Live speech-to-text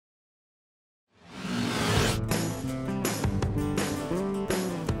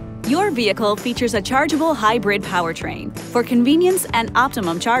Your vehicle features a chargeable hybrid powertrain. For convenience and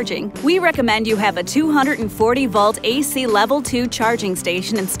optimum charging, we recommend you have a 240-volt AC Level 2 charging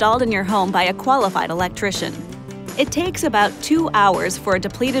station installed in your home by a qualified electrician. It takes about 2 hours for a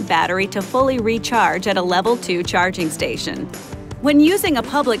depleted battery to fully recharge at a Level 2 charging station. When using a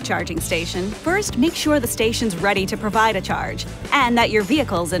public charging station, first make sure the station's ready to provide a charge and that your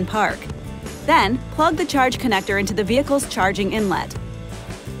vehicle's in park. Then, plug the charge connector into the vehicle's charging inlet.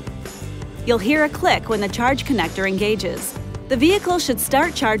 You'll hear a click when the charge connector engages. The vehicle should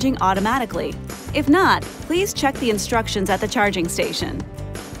start charging automatically. If not, please check the instructions at the charging station.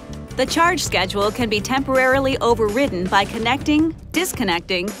 The charge schedule can be temporarily overridden by connecting,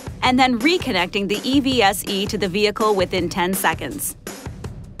 disconnecting, and then reconnecting the EVSE to the vehicle within 10 seconds.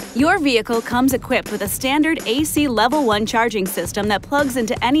 Your vehicle comes equipped with a standard AC Level 1 charging system that plugs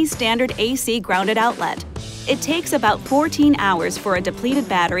into any standard AC grounded outlet. It takes about 14 hours for a depleted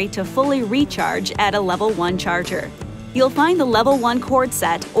battery to fully recharge at a Level 1 charger. You'll find the Level 1 cord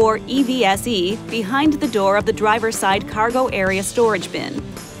set, or EVSE, behind the door of the driver's side cargo area storage bin.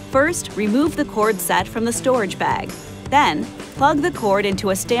 First, remove the cord set from the storage bag. Then, plug the cord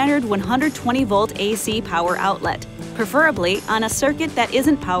into a standard 120-volt AC power outlet, preferably on a circuit that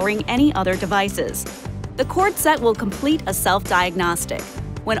isn't powering any other devices. The cord set will complete a self-diagnostic.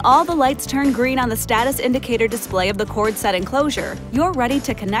 When all the lights turn green on the status indicator display of the cord set enclosure, you're ready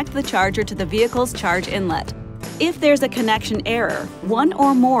to connect the charger to the vehicle's charge inlet. If there's a connection error, one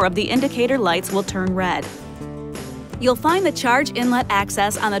or more of the indicator lights will turn red. You'll find the charge inlet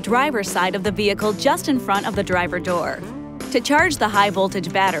access on the driver's side of the vehicle just in front of the driver door. To charge the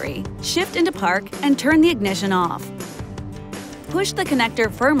high-voltage battery, shift into park and turn the ignition off. Push the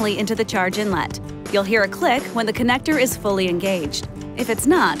connector firmly into the charge inlet. You'll hear a click when the connector is fully engaged. If it's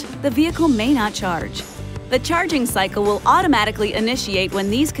not, the vehicle may not charge. The charging cycle will automatically initiate when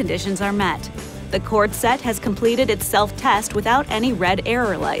these conditions are met. The cord set has completed its self-test without any red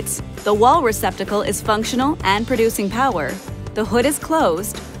error lights. The wall receptacle is functional and producing power. The hood is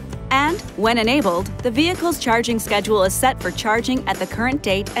closed. And, when enabled, the vehicle's charging schedule is set for charging at the current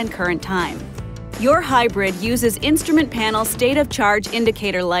date and current time. Your hybrid uses instrument panel state of charge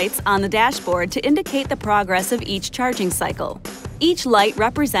indicator lights on the dashboard to indicate the progress of each charging cycle. Each light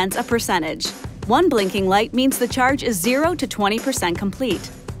represents a percentage. One blinking light means the charge is 0 to 20% complete.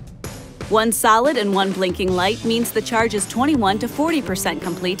 One solid and one blinking light means the charge is 21 to 40%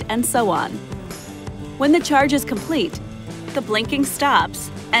 complete, and so on. When the charge is complete, the blinking stops,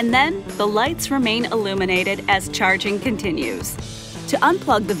 and then the lights remain illuminated as charging continues. To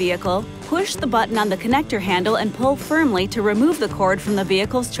unplug the vehicle, push the button on the connector handle and pull firmly to remove the cord from the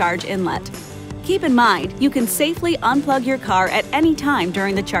vehicle's charge inlet. Keep in mind, you can safely unplug your car at any time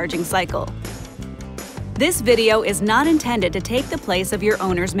during the charging cycle. This video is not intended to take the place of your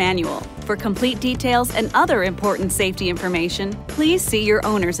owner's manual. For complete details and other important safety information, please see your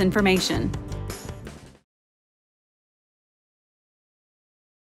owner's information.